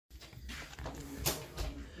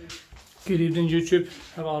Good evening YouTube,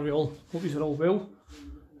 how are we all? Hope you're all well.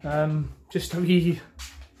 Just a wee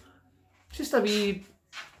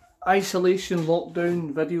isolation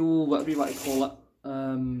lockdown video, whatever you want to call it.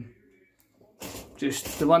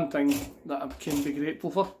 Just the one thing that I can be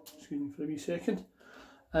grateful for, excuse me for a wee second,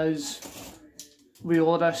 is with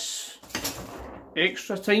all this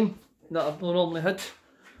extra time that I've not normally had,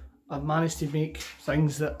 I've managed to make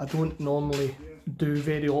things that I don't normally do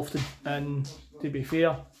very often, and to be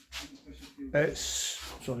fair, it's,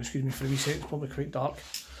 sorry excuse me for a wee sec, it's probably quite dark.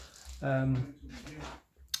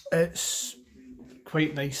 It's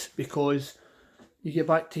quite nice because you get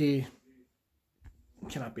back to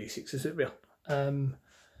kind of basics, as it were.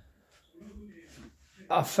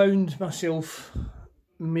 I found myself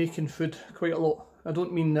making food quite a lot. I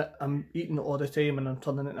don't mean that I'm eating it all the time and I'm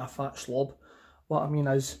turning into a fat slob. What I mean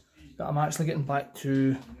is that I'm actually getting back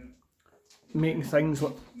to making things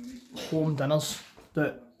like home dinners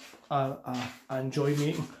that I enjoy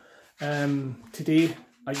making. Today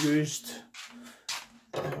I used,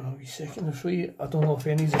 a wee second or three, I don't know if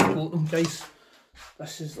any of you have got them guys.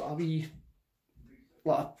 This is a wee,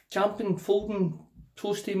 like a camping folding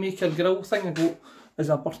toasty maker grill thing I got as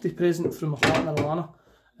a birthday present from my partner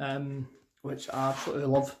Alana, which I absolutely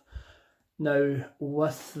love. Now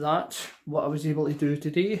with that, what I was able to do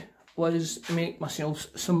today was make myself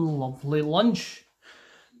some lovely lunch.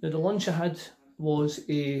 Now the lunch I had was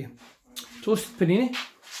a toasted panini,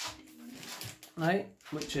 right,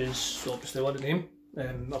 which is obviously what the name.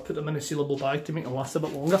 I put them in a sealable bag to make them last a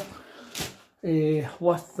bit longer.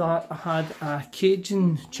 With that I had a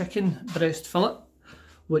Cajun chicken breast fillet,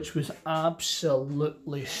 which was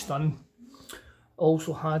absolutely stunning.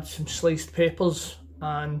 Also had some sliced peppers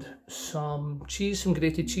and some cheese, some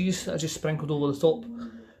grated cheese that I just sprinkled over the top.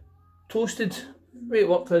 Toasted, the way it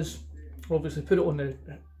worked is, obviously put it on the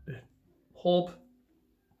hob,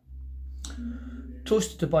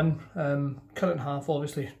 toasted the bun, cut it in half,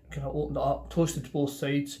 obviously kind of opened it up, toasted both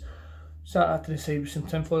sides, sat that to the side with some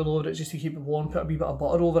tin foil over it just to keep it warm, put a wee bit of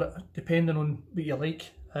butter over it depending on what you like.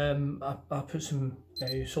 I put some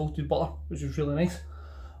salted butter, which was really nice.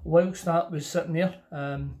 Whilst that was sitting there,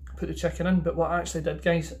 put the chicken in, but what I actually did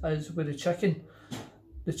guys is with the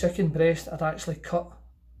chicken breast I'd actually cut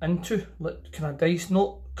into, like kind of diced,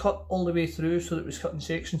 not cut all the way through so that it was cut in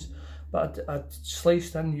sections, but I'd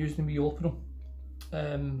sliced in using the wee opener,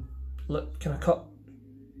 like kind of cut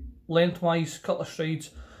lengthwise, couple of strides,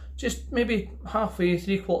 just maybe halfway,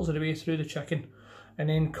 3/4 of the way through the chicken, and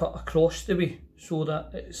then cut across the way so that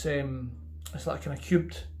it's like kind of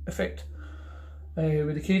cubed effect.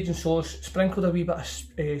 With the Cajun sauce, sprinkled a wee bit of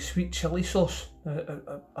sweet chilli sauce.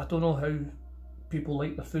 I don't know how people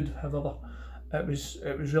like their food, however, it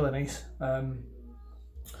was really nice.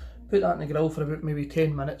 Put that in the grill for about maybe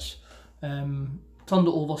 10 minutes. Turned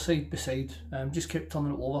it over side by side. Just kept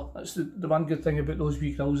turning it over. That's the one good thing about those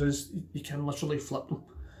wee grills is you can literally flip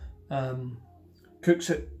them.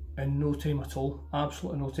 Cooks it in no time at all.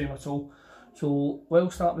 Absolutely no time at all. So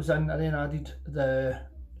whilst that was in, I then added the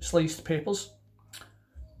sliced peppers.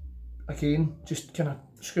 Again, just kind of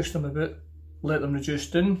squish them a bit, let them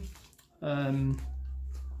reduce down.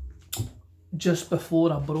 Just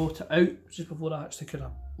before I brought it out, just before I actually kind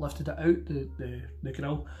of lifted it out the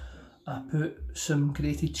grill, I put some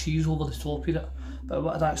grated cheese over the top of it. But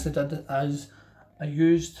what I actually did is I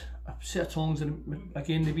used a set of tongs and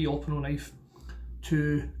again the wee optional knife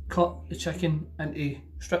to cut the chicken into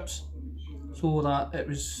strips so that it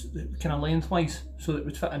was kind of lengthwise, so that it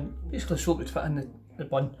would fit in, basically so it would fit in the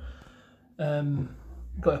bun.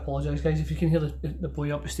 Got to apologise guys if you can hear the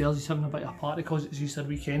boy up the stairs, he's having a bit of a party because it's Easter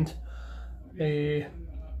weekend. So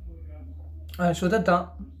I did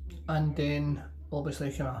that, and then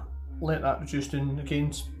obviously kind of let that reduce down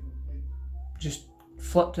again, just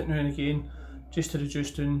flipped it now and again just to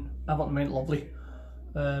reduce down. Everything went lovely.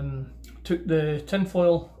 Took the tin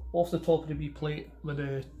foil off the top of the wee plate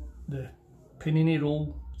where the panini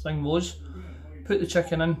roll thing was, put the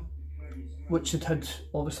chicken in, which had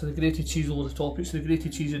obviously the grated cheese over the top. So the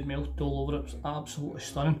grated cheese had melted all over it. It was absolutely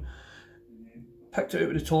stunning. Picked it out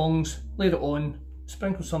with the tongs, laid it on,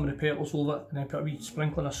 sprinkled some of the peppers over it, and then put a wee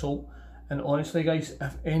sprinkling of salt. And honestly guys,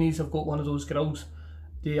 if any's have got one of those grills,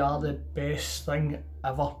 they are the best thing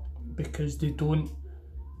ever, because they don't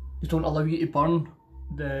allow you to burn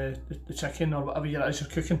the chicken or whatever it is you're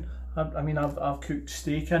cooking. I mean, I've cooked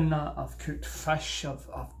steak in that, I've cooked fish, I've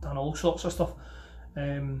done all sorts of stuff.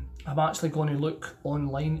 I'm actually going to look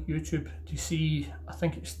online YouTube to see, I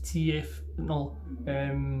think it's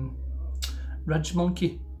Ridge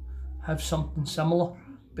Monkey have something similar,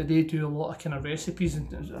 but they do a lot of kind of recipes,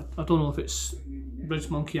 and I don't know if it's Ridge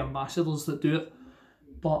Monkey ambassadors that do it,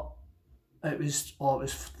 but it was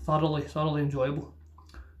thoroughly enjoyable.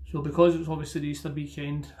 So because it's obviously the Easter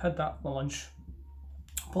weekend, had that for lunch,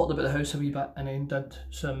 popped about the house a wee bit, and then did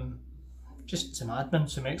some admin,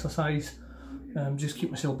 some exercise, just keep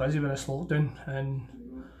myself busy with this lockdown. And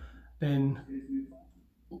then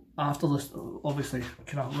after this, obviously,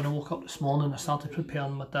 when I woke up this morning, I started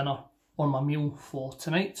preparing my dinner or my meal for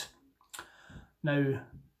tonight. Now,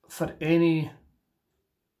 for any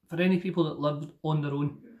people that live on their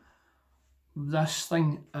own, this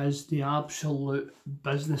thing is the absolute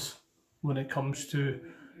business when it comes to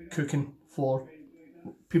cooking for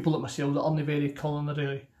people like myself that aren't very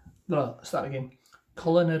culinary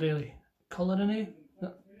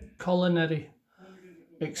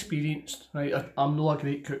experienced. Right, I'm not a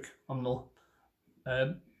great cook. I'm not.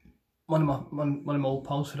 One of my old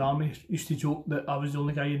pals for army used to joke that I was the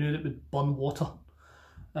only guy you knew that would burn water.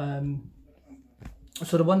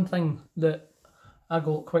 So the one thing that I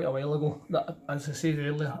got quite a while ago, that, as I said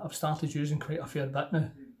earlier, I've started using quite a fair bit now,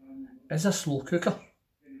 is a slow cooker.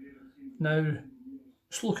 Now,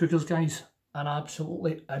 slow cookers, guys, are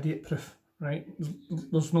absolutely idiot proof, right?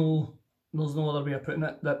 There's no other way of putting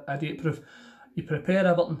it. They're idiot proof. You prepare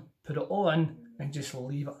everything, put it all in, and just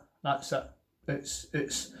leave it. That's it. It's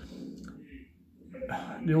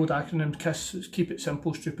the old acronym KISS, it's keep it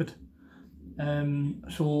simple, stupid.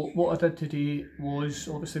 So what I did today was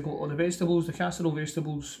obviously got all the vegetables, the casserole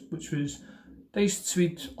vegetables, which was diced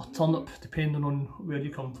swede or turnip, depending on where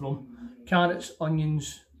you come from, carrots,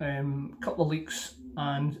 onions, couple of leeks,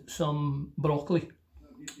 and some broccoli.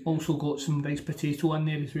 Also got some diced potato in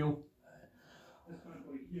there as well.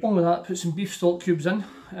 Along with that, put some beef stock cubes in,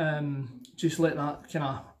 just let that kind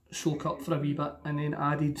of soak up for a wee bit, and then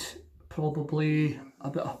added probably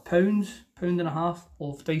about a pound and a half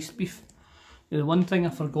of diced beef. The one thing I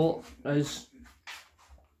forgot is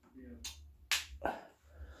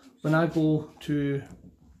when I go to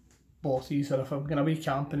bothies, or if I'm going away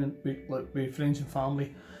camping with friends and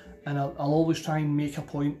family, and I'll always try and make a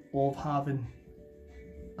point of having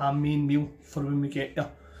a main meal for when we get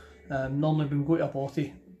there. Normally when we go to a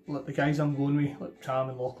bothy, like the guys I'm going with, like Cam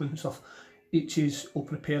and Lachlan and stuff, each will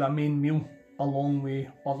prepare a main meal along with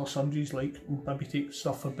other sundries, like maybe take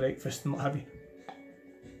stuff for breakfast and what have you.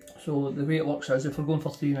 So the way it works is, if we're going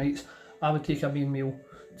for 3 nights, I would take a main meal,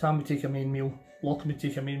 Tam would take a main meal, Lachlan would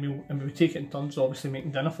take a main meal, and we would take it in turns, obviously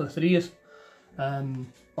making dinner for the 3 years,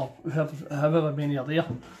 or however many are there.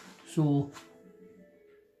 So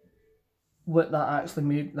what that actually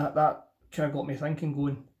made, that kind of got me thinking,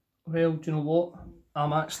 going, well, do you know what,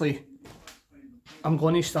 I'm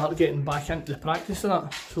going to start getting back into the practice of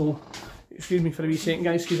that. So excuse me for a wee second,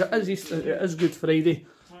 guys, because it is Easter, it is Good Friday.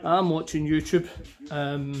 I'm watching YouTube,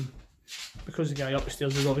 because the guy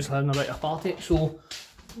upstairs is obviously having a bit of a party. So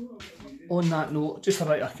on that note, just a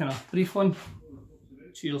bit of kind of brief one.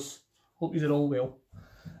 Cheers, hope you're all well.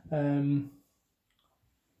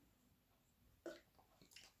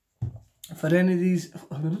 For any of these,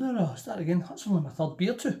 start again, that's only my 3rd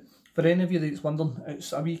beer too. For any of you that's wondering,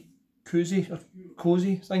 it's a wee cozy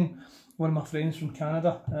thing. One of my friends from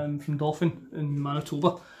Canada, from Dauphin in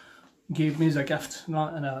Manitoba, gave me as a gift, and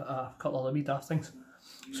a couple of wee daft things.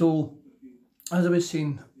 So, as I was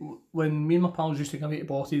saying, when me and my pals used to go away to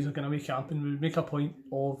bothies or go away camping, we would make a point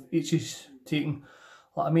of each is taking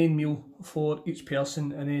like a main meal for each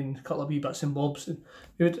person, and then a couple of wee bits and bobs. And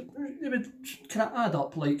they would kind of add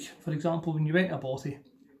up. Like, for example, when you went to a bothy,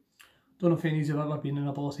 don't know if any of you have ever been in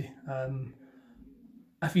a bothy.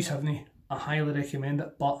 If you haven't, I highly recommend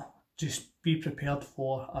it, but just be prepared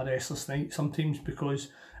for a restless night sometimes, because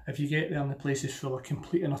if you get there and the place is full of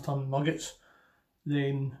complete and utter nuggets,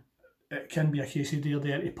 then it can be a case of they're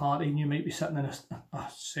there to party and you might be sitting in a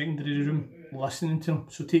secondary room listening to them.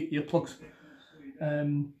 So take earplugs.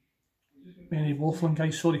 Any waffling,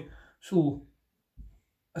 guys, sorry. So,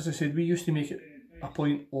 as I said, we used to make it a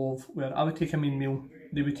point of where I would take a main meal,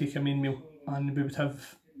 they would take a main meal, and we would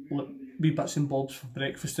have wee bits and bobs for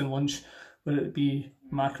breakfast and lunch, whether it be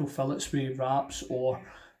mackerel fillets with wraps or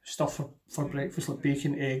stuff for breakfast like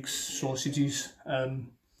bacon, eggs, sausages.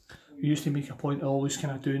 We used to make a point of always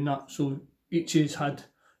kind of doing that, so each has had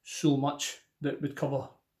so much that would cover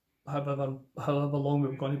however long we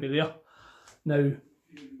were going to be there. Now,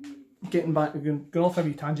 getting back, going off a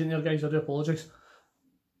wee tangent there, guys, I do apologise.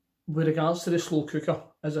 With regards to the slow cooker,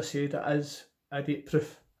 as I said, it is idiot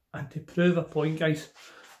proof, and to prove a point, guys,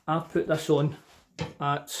 I've put this on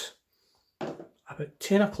at about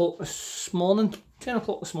 10 o'clock this morning.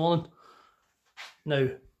 Now,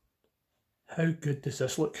 how good does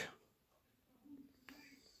this look?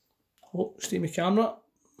 Oh, stay my camera.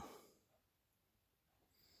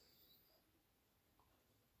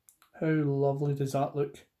 How lovely does that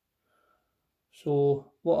look?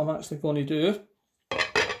 So what I'm actually going to do,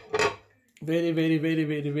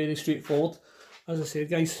 very straightforward. As I said,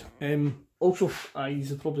 guys, also,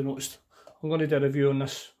 you've probably noticed, I'm going to do a review on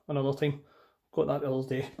this another time. Got that the other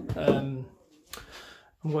day. I'm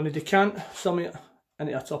going to decant some of it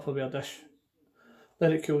into a Tupperware dish,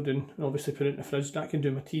 let it cool down, and obviously put it in the fridge. That can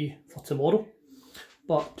do my tea for tomorrow.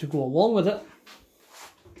 But to go along with it,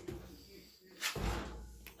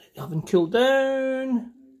 having cooled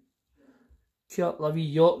down, couple of wee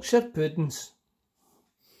Yorkshire puddings.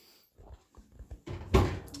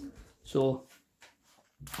 So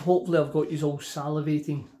hopefully I've got you all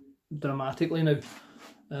salivating dramatically now.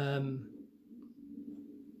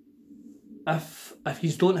 If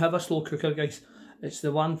you don't have a slow cooker, guys, it's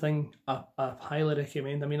the one thing I highly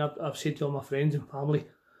recommend. I mean, I've said to all my friends and family,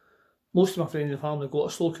 most of my friends and family got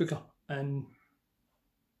a slow cooker, and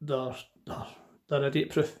they're idiot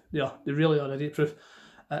proof. They really are idiot proof.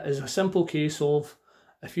 It is a simple case of,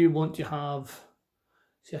 if you want to have,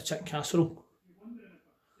 say, a chicken casserole,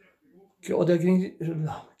 get all the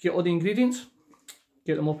ingredients,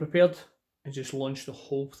 get them all prepared, and just launch the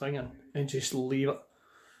whole thing in and just leave it.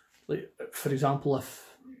 Like, for example,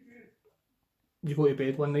 if you go to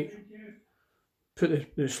bed one night,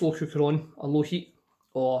 put the slow cooker on a low heat,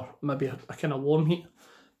 or maybe a kind of warm heat,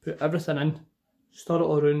 put everything in, stir it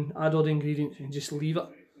all around, add all the ingredients, and just leave it.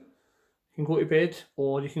 You can go to bed,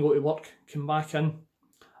 or you can go to work, come back in,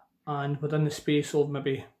 and within the space of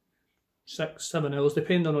maybe 6-7 hours,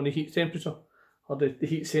 depending on the heat temperature, or the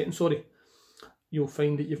heat setting, sorry, you'll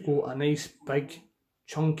find that you've got a nice big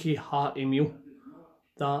chunky hearty meal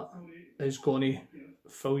that is going to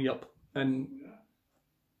fill you up. And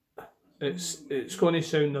it's going to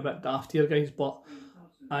sound a bit daft here, guys, but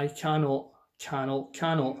I cannot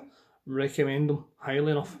recommend them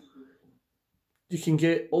highly enough. You can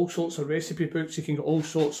get all sorts of recipe books, you can get all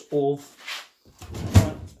sorts of,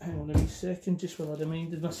 hang on a wee second, just while I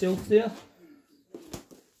reminded myself there.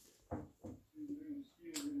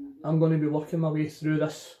 I'm going to be working my way through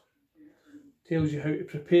this. Tells you how to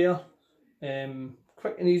prepare,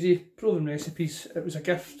 quick and easy, proven recipes. It was a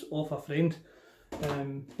gift of a friend.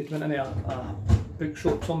 He went into a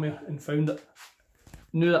bookshop somewhere and found it.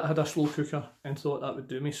 Knew that I had a slow cooker and thought that would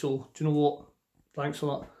do me, so do you know what? Thanks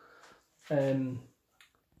for that.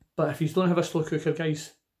 But if you don't have a slow cooker,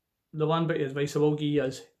 guys, the one bit of advice I will give you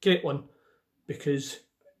is get one, because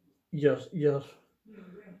your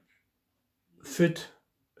food,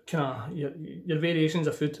 your variations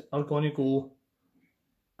of food are going to go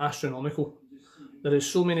astronomical. There is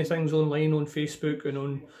so many things online on Facebook and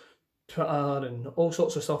on Twitter and all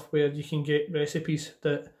sorts of stuff where you can get recipes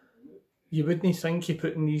that you wouldn't think you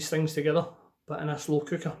putting these things together, but in a slow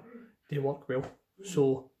cooker they work well.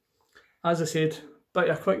 So as I said, bit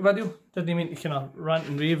of a quick video, didn't mean to kind of rant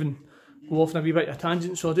and rave and go off on a wee bit of a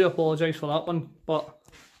tangent, so I do apologise for that one. But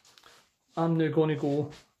I'm now going to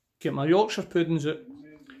go get my Yorkshire puddings out,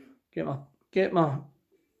 get my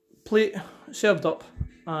plate served up,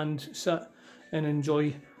 and sit and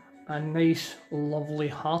enjoy a nice, lovely,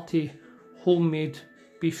 hearty, homemade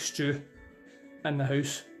beef stew in the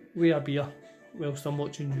house with a beer whilst I'm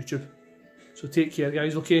watching YouTube. So take care,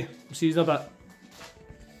 guys, okay? I'll see you in a bit.